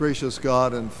Gracious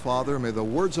God and Father, may the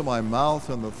words of my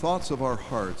mouth and the thoughts of our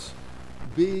hearts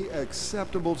be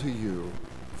acceptable to you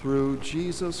through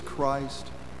Jesus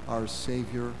Christ, our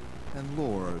Savior and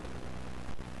Lord.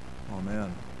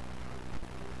 Amen.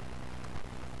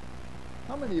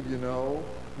 How many of you know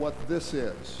what this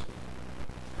is?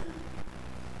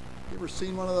 You ever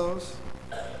seen one of those?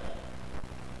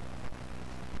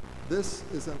 This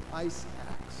is an ice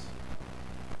axe.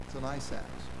 It's an ice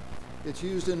axe. It's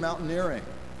used in mountaineering,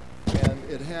 and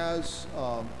it has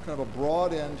kind of a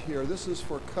broad end here. This is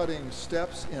for cutting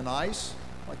steps in ice.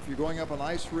 Like if you're going up an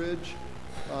ice ridge,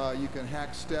 you can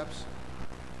hack steps.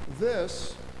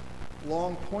 This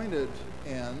long pointed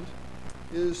end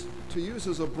is to use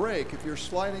as a brake. If you're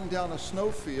sliding down a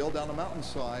snowfield, down a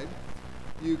mountainside,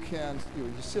 you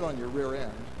sit on your rear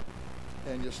end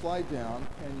and you slide down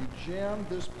and you jam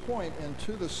this point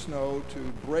into the snow to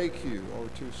brake you or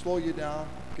to slow you down.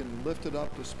 You can lift it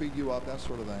up to speed you up, that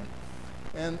sort of thing.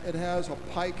 And it has a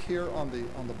pike here on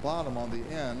the bottom, on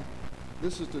the end.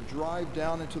 This is to drive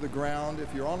down into the ground.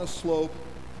 If you're on a slope,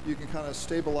 you can kind of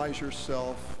stabilize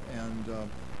yourself and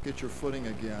get your footing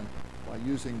again by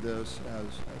using this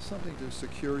as something to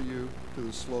secure you to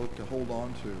the slope to hold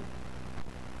on to.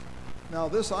 Now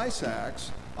this ice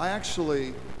axe, I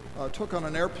actually took on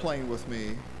an airplane with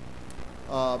me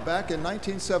back in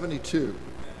 1972.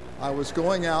 I was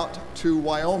going out to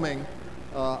Wyoming.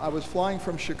 I was flying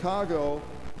from Chicago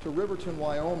to Riverton,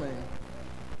 Wyoming,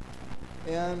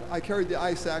 and I carried the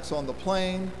ice axe on the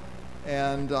plane,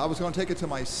 and I was going to take it to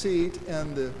my seat,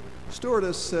 and the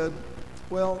stewardess said,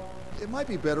 well, it might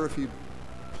be better if you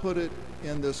put it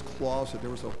in this closet. There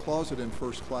was a closet in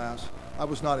first class. I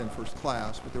was not in first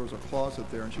class, but there was a closet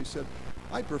there, and she said,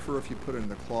 I'd prefer if you put it in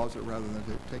the closet rather than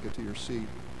take it to your seat.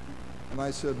 And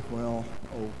I said, well,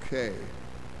 okay.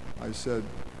 I said,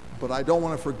 but I don't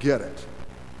want to forget it,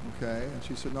 okay? And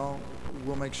she said, no,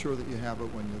 we'll make sure that you have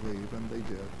it when you leave, and they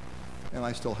did. And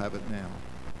I still have it now,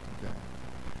 okay?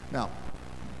 Now,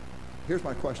 here's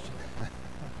my question.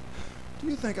 Do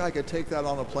you think I could take that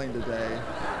on a plane today?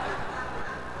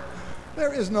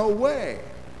 There is no way.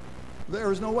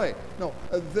 There is no way. No,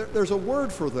 there's a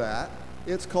word for that.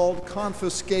 It's called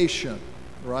confiscation,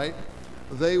 right?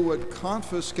 They would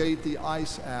confiscate the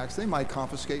ice axe. They might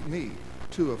confiscate me,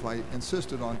 too, if I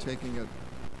insisted on taking it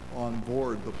on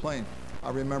board the plane.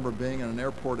 I remember being in an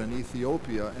airport in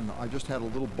Ethiopia, and I just had a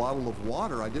little bottle of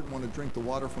water. I didn't want to drink the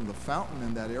water from the fountain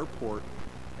in that airport,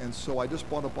 and so I just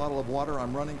bought a bottle of water.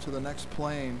 I'm running to the next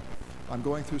plane. I'm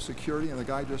going through security, and the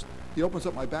guy he opens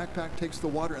up my backpack, takes the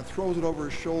water, and throws it over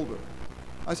his shoulder.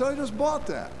 I said, I just bought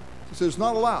that. He said, it's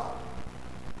not allowed.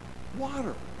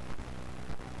 Water.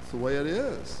 It's the way it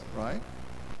is, right?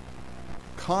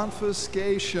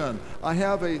 Confiscation. I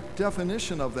have a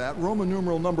definition of that. Roman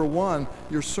numeral number 1,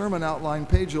 your sermon outline,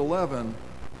 page 11.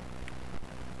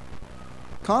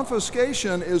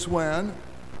 Confiscation is when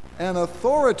an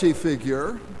authority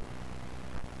figure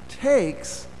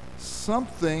takes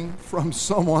something from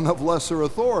someone of lesser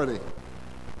authority.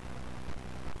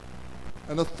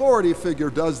 An authority figure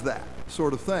does that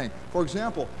sort of thing. For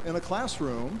example, in a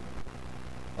classroom,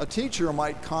 a teacher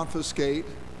might confiscate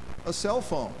a cell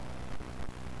phone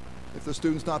if the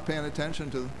student's not paying attention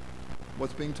to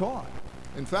what's being taught.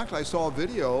 In fact, I saw a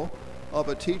video of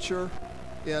a teacher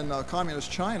in communist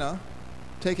China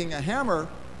taking a hammer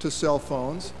to cell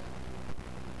phones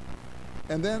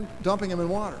and then dumping them in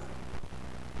water.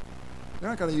 They're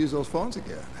not going to use those phones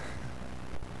again.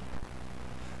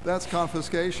 That's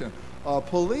confiscation.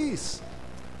 Police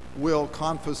will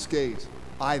confiscate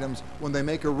items. When they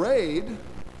make a raid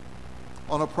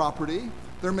on a property,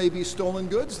 there may be stolen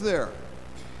goods there.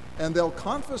 And they'll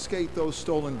confiscate those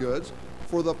stolen goods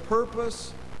for the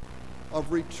purpose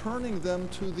of returning them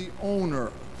to the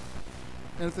owner.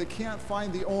 And if they can't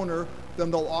find the owner,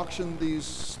 then they'll auction these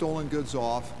stolen goods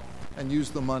off and use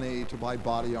the money to buy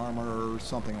body armor or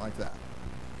something like that.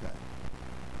 Okay.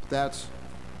 That's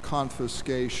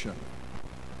confiscation.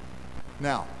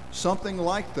 Now, something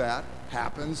like that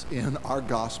happens in our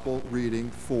gospel reading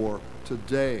for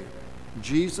today.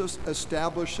 Jesus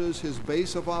establishes his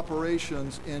base of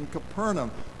operations in Capernaum,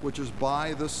 which is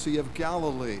by the Sea of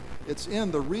Galilee. It's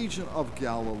in the region of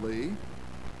Galilee,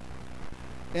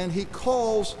 and he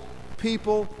calls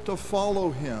people to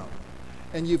follow him.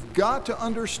 And you've got to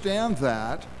understand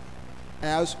that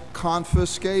as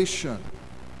confiscation.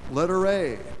 Letter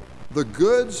A, the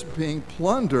goods being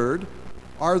plundered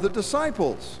are the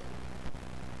disciples.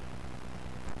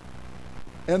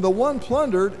 And the one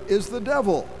plundered is the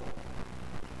devil.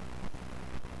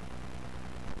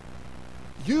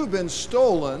 You've been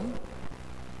stolen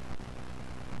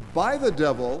by the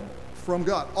devil from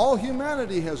God. All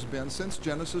humanity has been since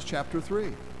Genesis chapter 3.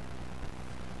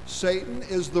 Satan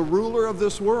is the ruler of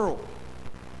this world.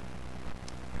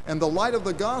 And the light of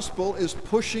the gospel is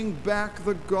pushing back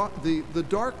the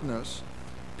darkness.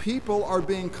 People are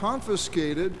being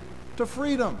confiscated to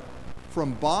freedom,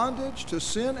 from bondage to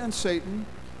sin and Satan,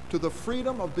 to the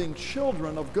freedom of being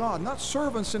children of God. Not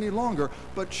servants any longer,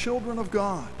 but children of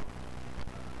God.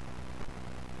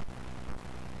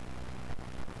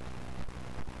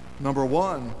 Number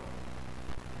one,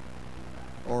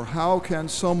 or how can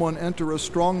someone enter a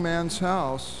strong man's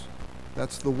house?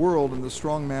 That's the world, and the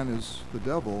strong man is the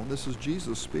devil. This is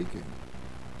Jesus speaking.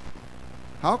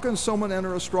 How can someone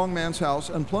enter a strong man's house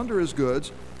and plunder his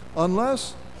goods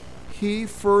unless he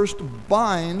first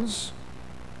binds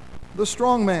the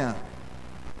strong man?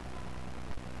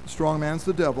 The strong man's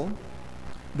the devil.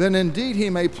 Then indeed he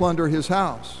may plunder his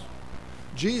house.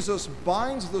 Jesus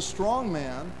binds the strong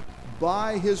man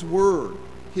by his word.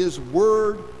 His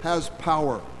word has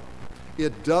power.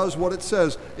 It does what it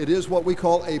says. It is what we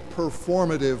call a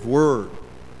performative word.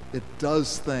 It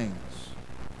does things.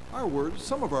 Our words,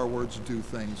 some of our words do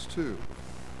things too.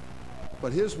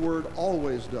 But his word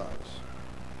always does.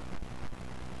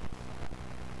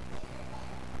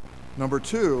 Number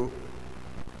two,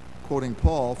 quoting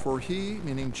Paul, for he,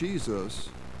 meaning Jesus,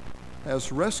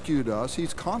 has rescued us,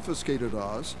 he's confiscated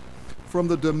us from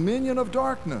the dominion of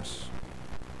darkness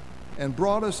and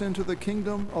brought us into the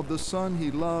kingdom of the Son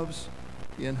he loves,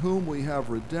 in whom we have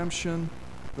redemption,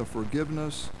 the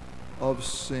forgiveness of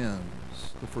sins.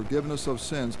 The forgiveness of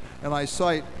sins. And I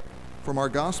cite from our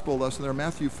gospel lesson there,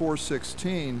 Matthew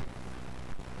 4:16.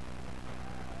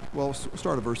 Well,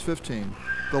 start at verse 15.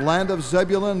 The land of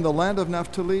Zebulun, the land of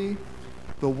Naphtali,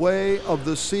 the way of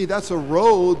the sea. That's a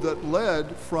road that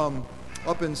led from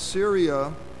up in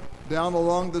Syria down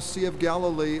along the Sea of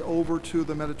Galilee over to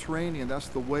the Mediterranean. That's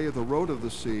the way of the road of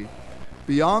the sea.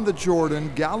 Beyond the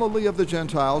Jordan, Galilee of the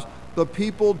Gentiles, the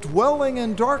people dwelling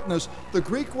in darkness. The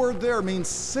Greek word there means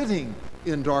sitting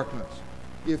in darkness.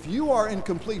 If you are in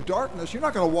complete darkness, you're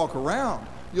not going to walk around.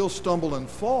 You'll stumble and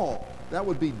fall. That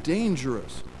would be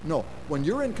dangerous. No, when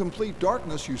you're in complete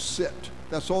darkness, you sit.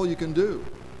 That's all you can do.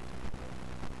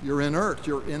 You're inert,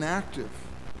 you're inactive,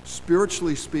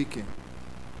 spiritually speaking.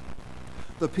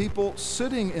 The people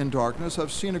sitting in darkness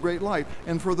have seen a great light,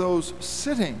 and for those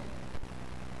sitting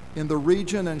in the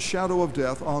region and shadow of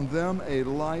death, on them a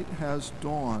light has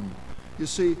dawned. You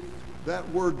see, that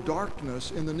word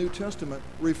darkness in the New Testament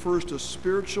refers to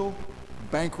spiritual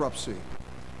bankruptcy.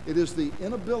 It is the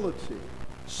inability,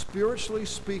 spiritually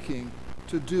speaking,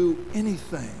 to do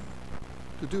anything.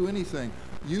 To do anything.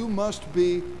 You must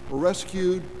be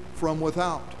rescued from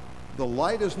without. The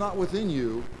light is not within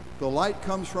you. The light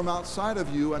comes from outside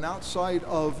of you and outside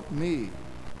of me.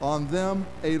 On them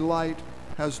a light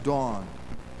has dawned.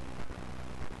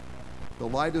 The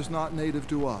light is not native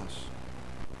to us.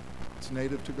 It's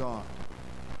native to God.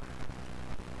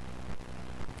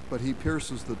 But he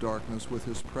pierces the darkness with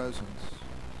his presence.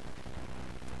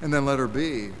 And then letter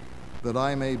B, that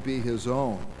I may be his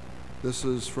own. This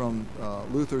is from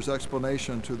Luther's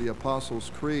explanation to the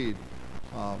Apostles' Creed.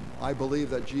 I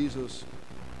believe that Jesus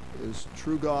is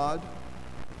true God,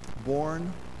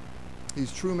 born.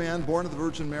 He's true man, born of the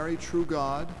Virgin Mary, true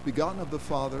God, begotten of the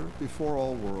Father before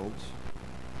all worlds,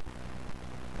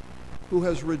 who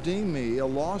has redeemed me, a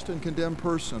lost and condemned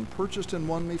person, purchased and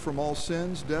won me from all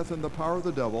sins, death, and the power of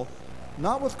the devil,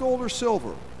 not with gold or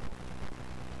silver,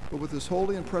 but with his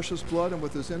holy and precious blood and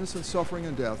with his innocent suffering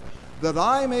and death, that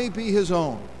I may be his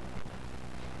own.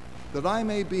 That I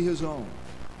may be his own.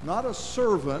 Not a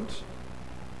servant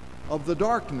of the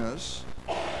darkness,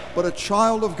 but a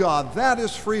child of God. That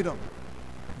is freedom.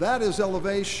 That is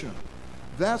elevation.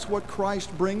 That's what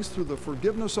Christ brings through the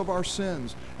forgiveness of our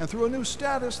sins and through a new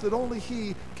status that only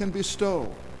he can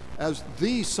bestow as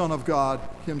the Son of God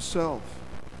himself,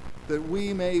 that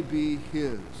we may be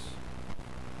his.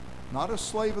 Not a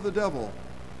slave of the devil,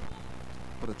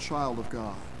 but a child of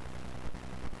God.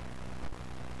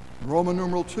 In Roman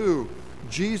numeral 2,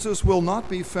 Jesus will not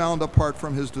be found apart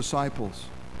from his disciples,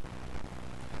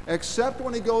 except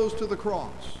when he goes to the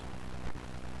cross.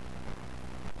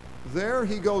 There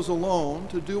he goes alone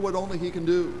to do what only he can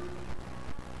do.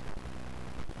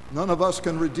 None of us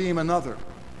can redeem another.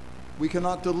 We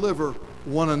cannot deliver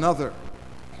one another.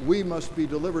 We must be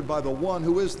delivered by the one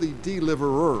who is the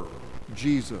deliverer,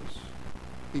 Jesus.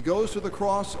 He goes to the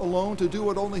cross alone to do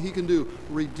what only he can do: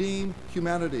 redeem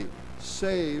humanity,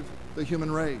 save the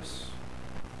human race.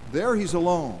 There he's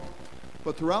alone.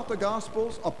 But throughout the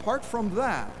Gospels, apart from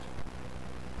that,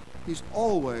 he's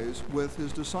always with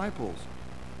his disciples.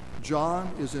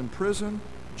 John is in prison.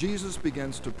 Jesus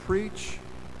begins to preach,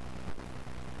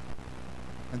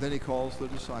 and then he calls the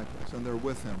disciples, and they're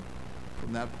with him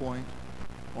from that point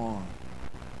on.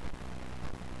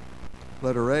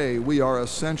 Letter A, we are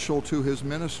essential to his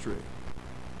ministry.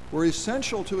 We're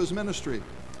essential to his ministry,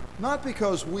 not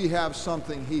because we have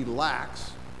something he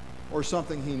lacks or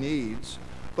something he needs,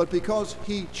 but because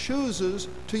he chooses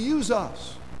to use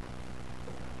us.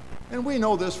 And we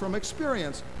know this from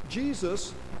experience.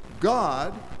 Jesus,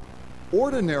 God,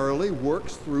 ordinarily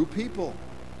works through people.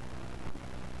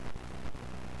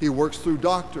 He works through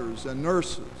doctors and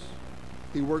nurses.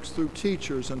 He works through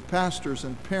teachers and pastors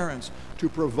and parents to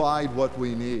provide what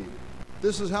we need.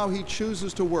 This is how he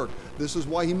chooses to work. This is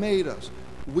why he made us.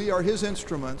 We are his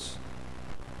instruments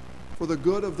for the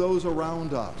good of those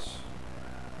around us.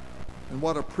 And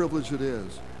what a privilege it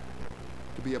is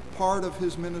to be a part of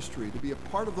his ministry, to be a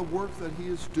part of the work that he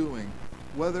is doing,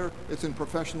 whether it's in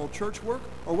professional church work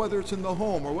or whether it's in the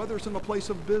home or whether it's in a place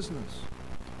of business.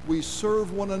 We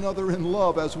serve one another in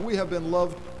love as we have been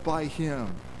loved by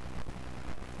him.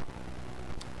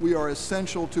 We are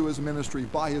essential to his ministry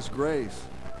by his grace.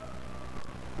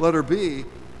 Letter B,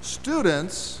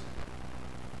 students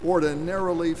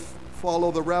ordinarily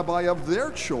follow the rabbi of their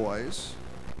choice,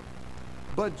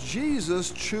 but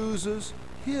Jesus chooses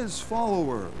his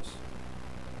followers.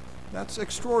 That's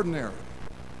extraordinary.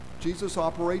 Jesus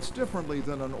operates differently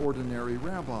than an ordinary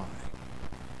rabbi.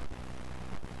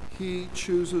 He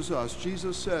chooses us.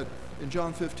 Jesus said in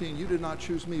John 15, "You did not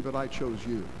choose me, but I chose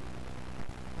you."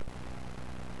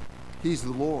 He's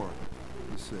the Lord,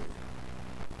 you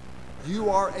see.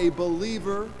 You are a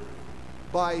believer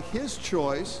by his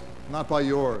choice, not by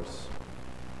yours.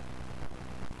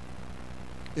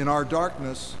 In our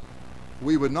darkness,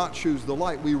 we would not choose the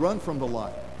light. We run from the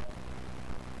light.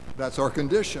 That's our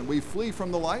condition. We flee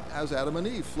from the light as Adam and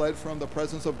Eve fled from the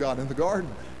presence of God in the garden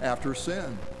after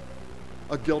sin.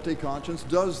 A guilty conscience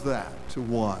does that to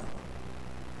one.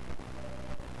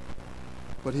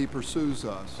 But he pursues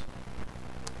us.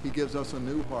 He gives us a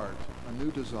new heart, a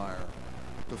new desire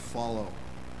to follow.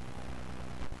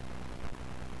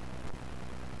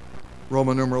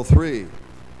 Roman numeral 3,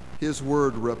 his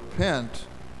word repent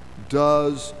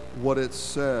does what it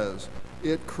says.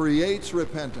 It creates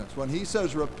repentance. When he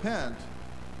says repent,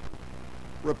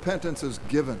 repentance is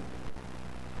given.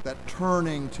 That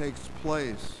turning takes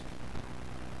place.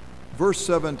 Verse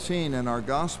 17 in our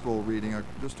gospel reading,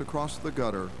 just across the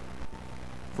gutter,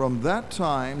 from that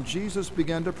time Jesus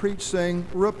began to preach, saying,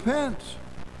 repent.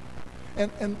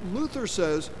 And Luther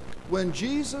says, when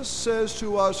Jesus says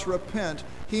to us, repent,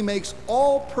 he makes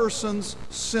all persons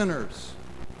sinners.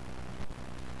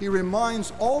 He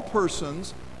reminds all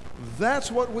persons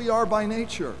that's what we are by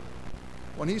nature.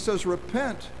 When he says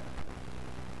repent,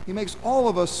 he makes all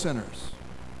of us sinners.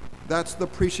 That's the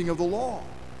preaching of the law.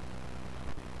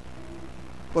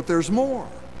 But there's more.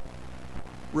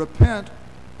 Repent,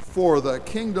 for the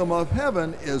kingdom of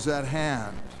heaven is at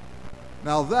hand.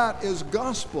 Now that is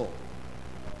gospel.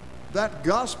 That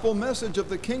gospel message of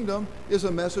the kingdom is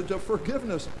a message of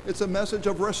forgiveness. It's a message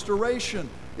of restoration.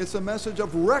 It's a message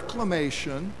of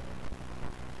reclamation.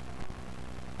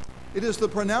 It is the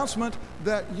pronouncement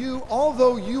that you,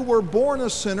 although you were born a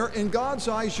sinner, in God's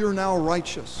eyes you're now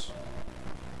righteous.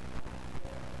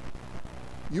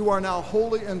 You are now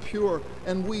holy and pure,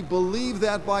 and we believe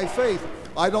that by faith.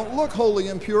 I don't look holy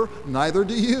and pure, neither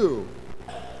do you.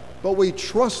 But we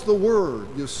trust the Word,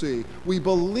 you see. We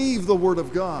believe the Word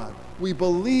of God. We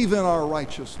believe in our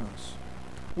righteousness.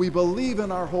 We believe in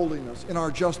our holiness, in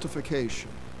our justification.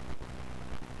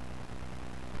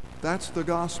 That's the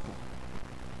gospel.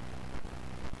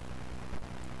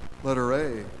 Letter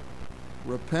A,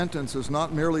 repentance is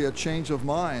not merely a change of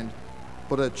mind,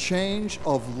 but a change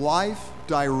of life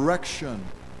direction.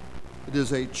 It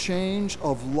is a change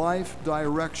of life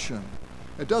direction.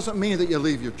 It doesn't mean that you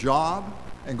leave your job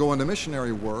and go into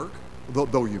missionary work,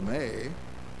 though you may.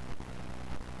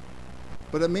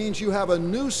 But it means you have a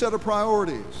new set of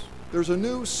priorities. There's a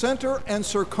new center and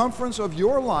circumference of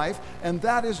your life, and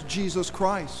that is Jesus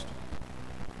Christ.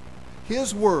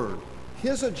 His word,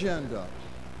 his agenda,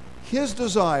 his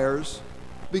desires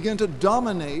begin to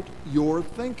dominate your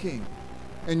thinking.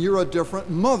 And you're a different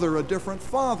mother, a different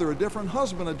father, a different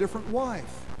husband, a different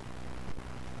wife.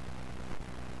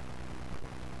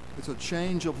 It's a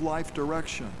change of life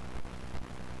direction.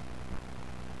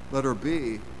 Letter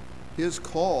B, his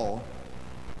call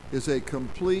is a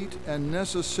complete and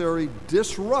necessary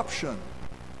disruption.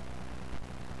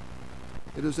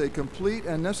 It is a complete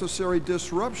and necessary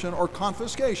disruption or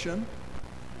confiscation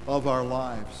of our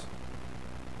lives.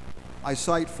 I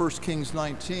cite 1 Kings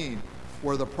 19,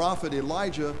 where the prophet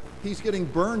Elijah, he's getting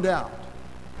burned out.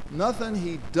 Nothing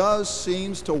he does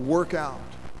seems to work out.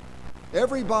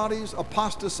 Everybody's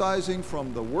apostatizing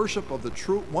from the worship of the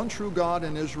one true God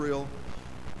in Israel,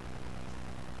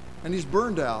 and he's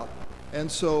burned out.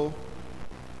 And so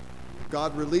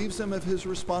God relieves him of his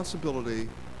responsibility,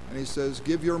 and he says,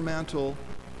 give your mantle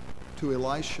to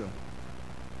Elisha.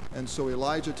 And so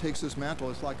Elijah takes his mantle.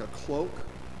 It's like a cloak.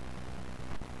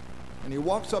 And he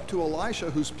walks up to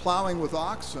Elisha, who's plowing with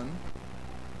oxen.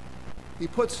 He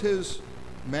puts his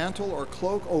mantle or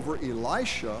cloak over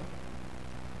Elisha,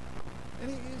 and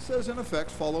he says, in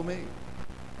effect, follow me.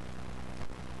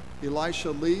 Elisha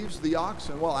leaves the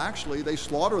oxen. Well, actually, they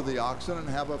slaughter the oxen and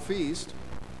have a feast,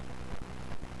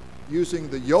 using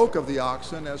the yoke of the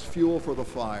oxen as fuel for the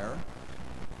fire.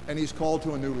 And he's called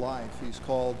to a new life. He's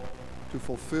called to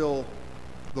fulfill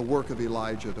the work of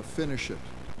Elijah, to finish it.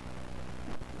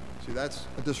 See, that's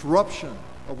a disruption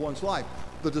of one's life.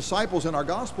 The disciples in our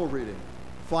gospel reading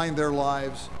find their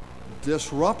lives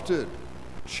disrupted,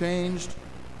 changed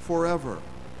forever.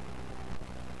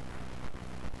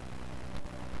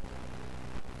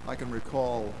 I can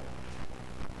recall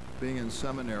being in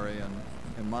seminary,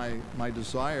 and my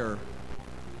desire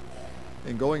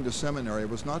in going to seminary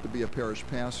was not to be a parish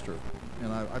pastor.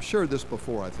 And I've shared this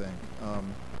before, I think.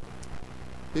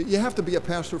 You have to be a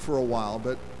pastor for a while,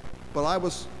 but I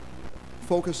was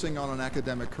focusing on an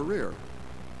academic career.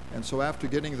 And so after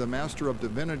getting the Master of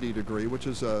Divinity degree, which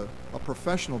is a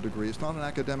professional degree, it's not an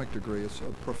academic degree, it's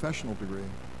a professional degree,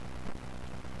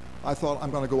 I thought I'm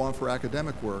going to go on for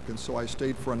academic work. And so I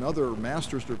stayed for another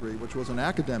master's degree, which was an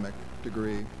academic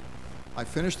degree. I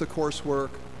finished the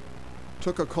coursework,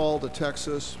 took a call to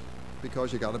Texas,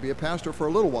 because you got to be a pastor for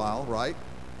a little while, right,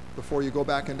 before you go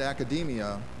back into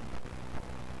academia.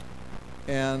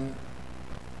 And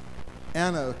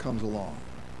Anna comes along.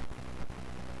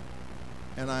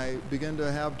 And I begin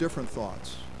to have different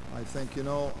thoughts. I think,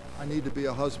 I need to be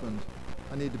a husband.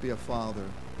 I need to be a father.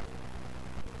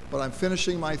 But I'm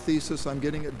finishing my thesis. I'm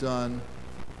getting it done.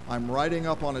 I'm riding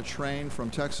up on a train from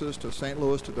Texas to St.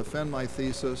 Louis to defend my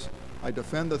thesis. I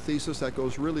defend the thesis. That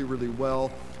goes really, really well.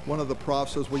 One of the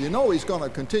profs says, well, he's going to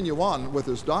continue on with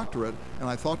his doctorate. And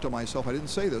I thought to myself, I didn't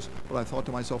say this, but I thought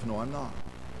to myself, no, I'm not.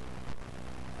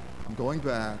 I'm going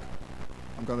back.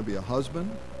 I'm going to be a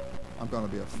husband. I'm going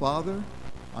to be a father.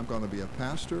 I'm going to be a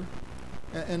pastor.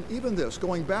 And even this,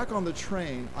 going back on the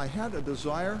train, I had a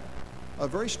desire, a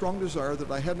very strong desire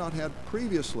that I had not had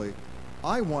previously.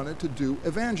 I wanted to do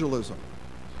evangelism.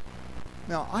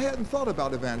 Now, I hadn't thought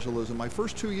about evangelism. My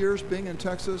first 2 years being in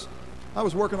Texas, I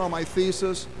was working on my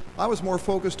thesis. I was more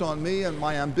focused on me and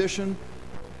my ambition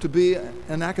to be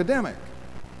an academic.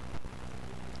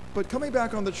 But coming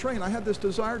back on the train, I had this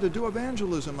desire to do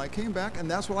evangelism. I came back,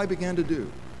 and that's what I began to do.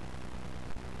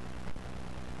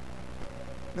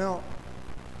 Now,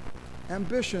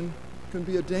 ambition can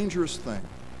be a dangerous thing.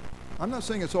 I'm not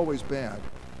saying it's always bad,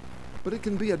 but it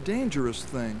can be a dangerous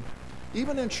thing.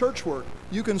 Even in church work,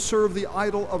 you can serve the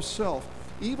idol of self.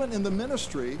 Even in the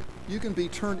ministry, you can be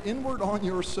turned inward on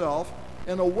yourself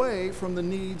and away from the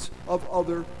needs of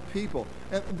other people.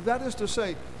 And that is to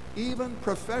say, even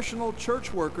professional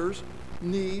church workers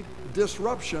need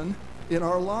disruption in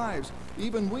our lives.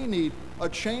 Even we need a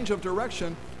change of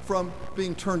direction from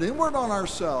being turned inward on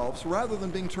ourselves rather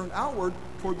than being turned outward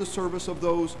toward the service of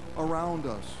those around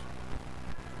us.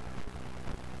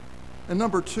 And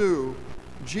number two,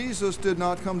 Jesus did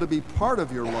not come to be part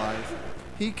of your life.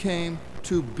 He came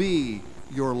to be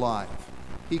your life.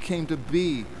 He came to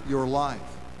be your life.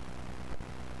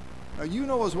 Now, you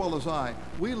know as well as I,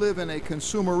 we live in a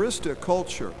consumeristic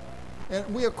culture,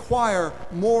 and we acquire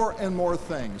more and more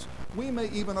things. We may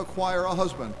even acquire a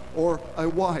husband or a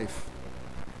wife.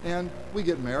 And we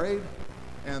get married,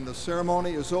 and the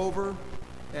ceremony is over,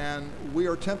 and we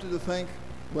are tempted to think,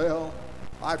 well,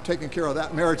 I've taken care of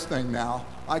that marriage thing now.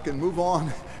 I can move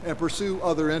on and pursue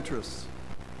other interests.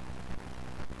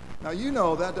 Now, you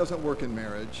know that doesn't work in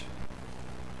marriage,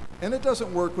 and it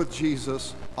doesn't work with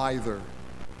Jesus either.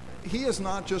 He is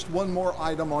not just one more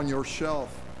item on your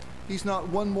shelf. He's not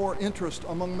one more interest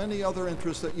among many other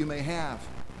interests that you may have.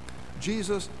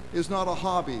 Jesus is not a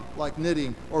hobby like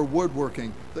knitting or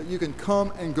woodworking that you can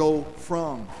come and go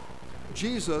from.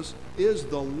 Jesus is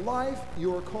the life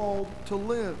you are called to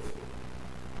live.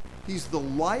 He's the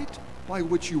light by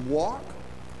which you walk.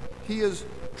 He is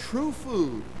true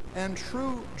food and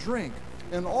true drink,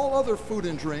 and all other food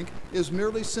and drink is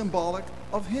merely symbolic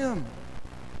of Him.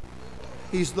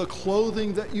 He's the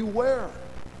clothing that you wear.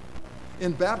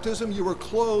 In baptism, you were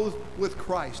clothed with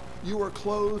Christ. You were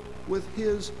clothed with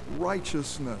His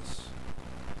righteousness.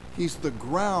 He's the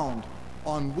ground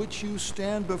on which you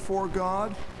stand before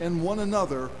God and one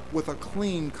another with a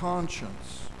clean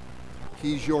conscience.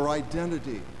 He's your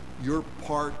identity. You're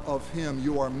part of him.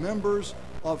 You are members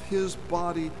of his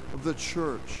body, the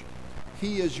church.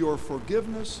 He is your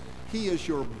forgiveness. He is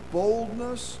your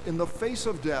boldness in the face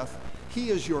of death. He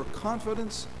is your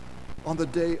confidence on the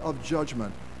day of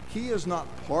judgment. He is not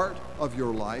part of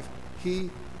your life. He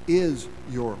is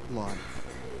your life.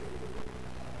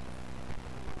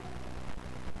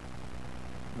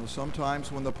 You know,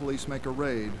 sometimes when the police make a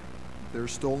raid,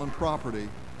 there's stolen property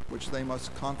which they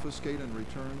must confiscate and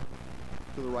return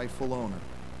to the rightful owner.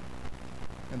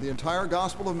 And the entire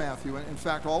Gospel of Matthew, and in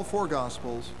fact all four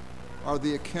Gospels, are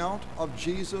the account of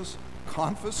Jesus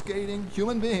confiscating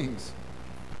human beings,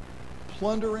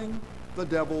 plundering the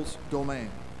devil's domain.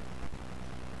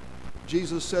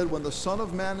 Jesus said, when the Son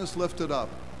of Man is lifted up,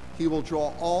 he will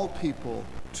draw all people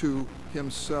to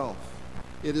himself.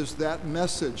 It is that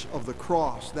message of the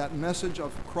cross, that message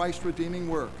of Christ's redeeming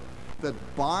work, that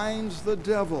binds the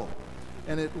devil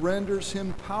and it renders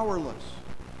him powerless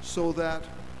so that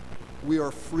we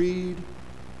are freed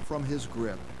from his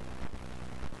grip.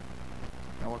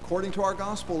 Now, according to our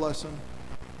gospel lesson,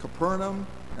 Capernaum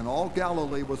and all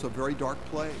Galilee was a very dark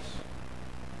place.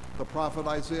 The prophet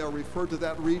Isaiah referred to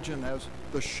that region as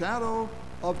the shadow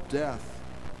of death.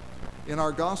 In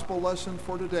our gospel lesson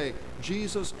for today,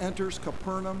 Jesus enters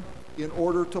Capernaum in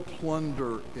order to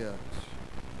plunder it,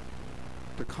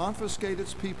 to confiscate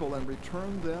its people and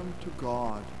return them to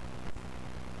God.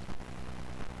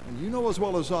 And you know as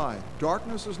well as I,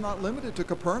 darkness is not limited to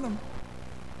Capernaum.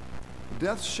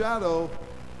 Death's shadow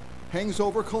hangs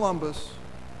over Columbus.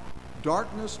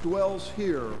 Darkness dwells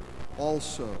here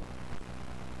also.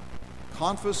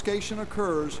 Confiscation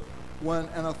occurs when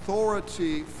an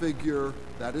authority figure,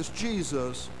 that is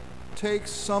Jesus,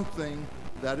 takes something,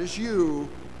 that is you,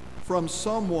 from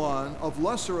someone of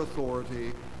lesser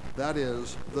authority, that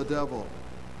is the devil.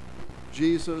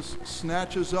 Jesus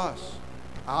snatches us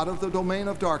out of the domain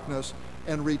of darkness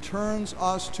and returns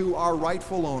us to our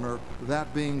rightful owner,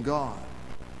 that being God.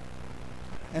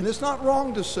 And it's not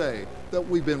wrong to say that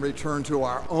we've been returned to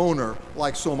our owner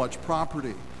like so much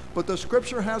property. But the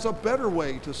scripture has a better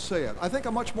way to say it. I think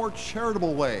a much more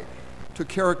charitable way to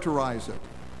characterize it.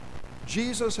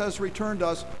 Jesus has returned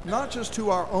us not just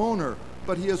to our owner,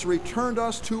 but he has returned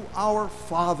us to our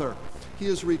Father. He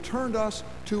has returned us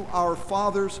to our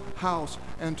Father's house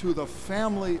and to the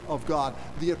family of God,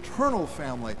 the eternal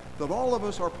family that all of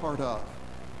us are part of.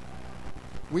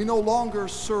 We no longer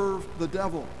serve the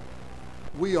devil.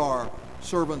 We are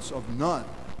servants of none.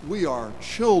 We are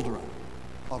children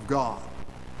of God.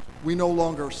 We no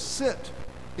longer sit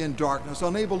in darkness,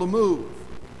 unable to move.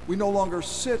 We no longer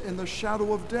sit in the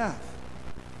shadow of death.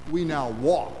 We now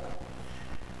walk,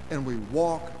 and we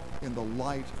walk in the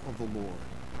light of the Lord.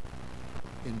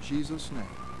 In Jesus' name,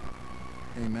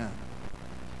 amen.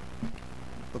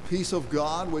 The peace of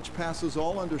God, which passes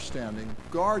all understanding,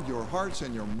 guard your hearts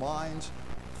and your minds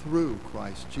through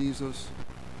Christ Jesus.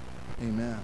 Amen.